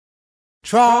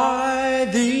Try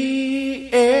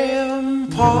the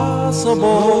impossible.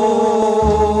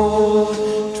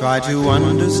 Try to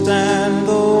understand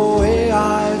the way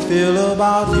I feel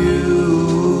about you.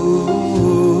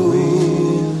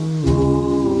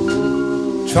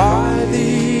 Try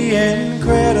the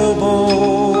incredible.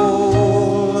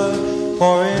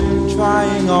 For in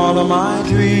trying all of my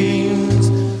dreams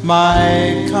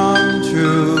might come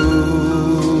true.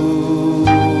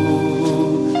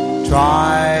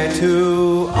 Try to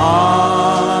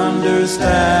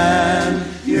understand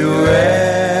you're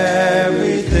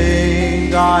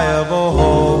everything I ever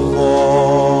hoped for.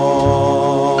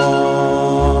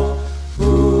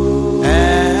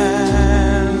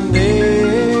 And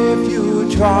if you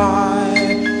try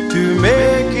to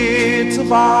make it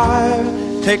survive,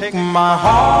 take my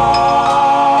heart,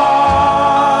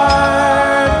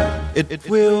 it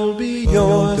will be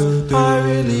yours. I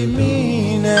really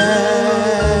mean it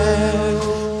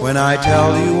when I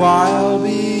tell you I'll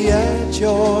be at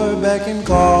your beck and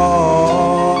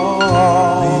call.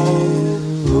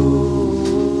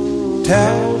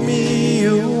 Tell me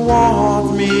you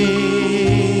want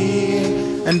me,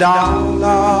 and our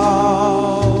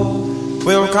love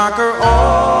will conquer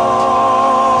all.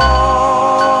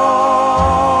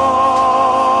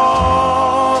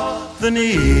 The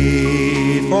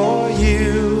need for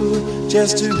you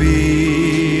just to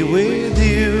be with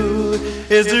you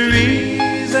is the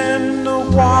reason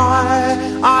why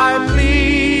I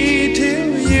plead to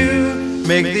you.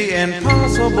 Make the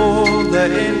impossible the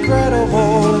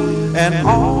incredible, and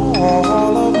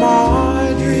all of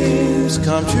my dreams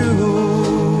come true.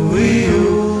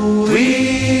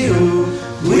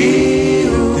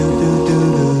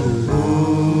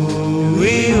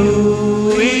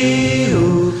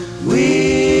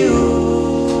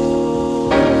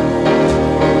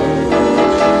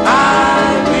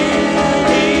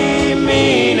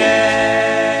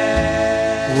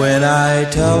 When I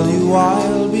tell you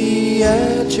I'll be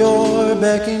at your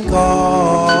beck and call.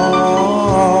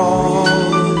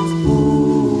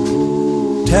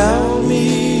 Tell me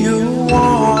you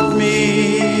want me,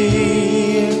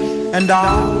 and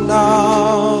our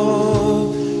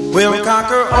love will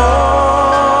conquer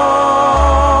all.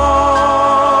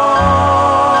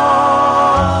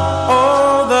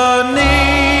 Oh, the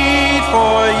need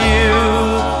for you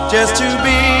just to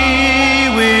be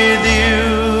with you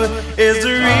is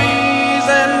the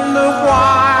reason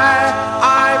why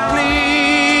I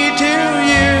plead to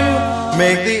you.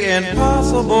 Make the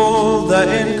impossible the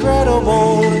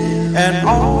incredible, and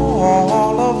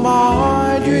all of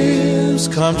my dreams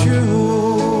come true.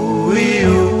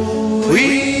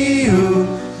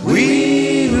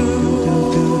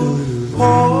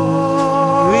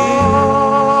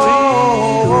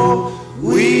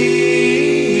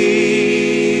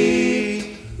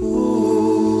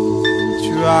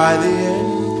 Try the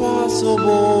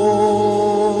impossible.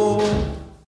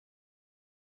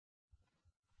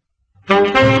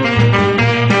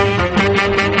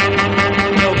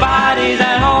 Nobody's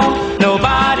at home,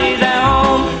 nobody's at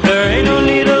home. There ain't no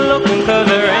need of looking, 'cause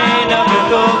there ain't nothing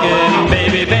cooking.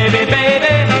 Baby, baby,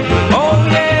 baby, oh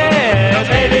yes,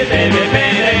 baby, baby,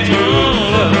 baby,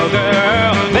 little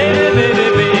girl. Baby, baby,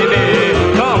 baby,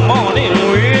 come on in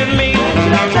with me.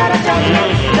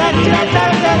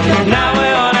 Now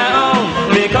we're on our own,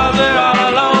 because we're all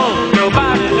alone.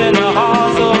 Nobody's in the hall,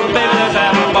 so baby, let's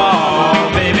have a ball.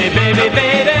 Baby, baby,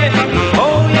 baby,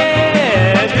 oh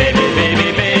yes, baby, baby,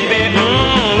 baby,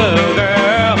 little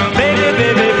girl. Baby,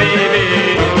 baby, baby,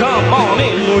 come on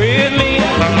in with me.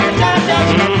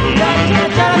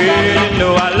 Well, you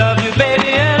know I love you,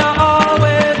 baby, and I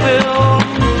always will.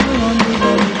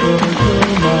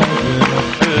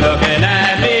 Looking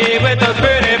at me with those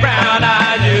pretty brown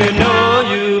eyes, you know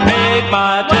you make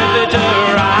my day.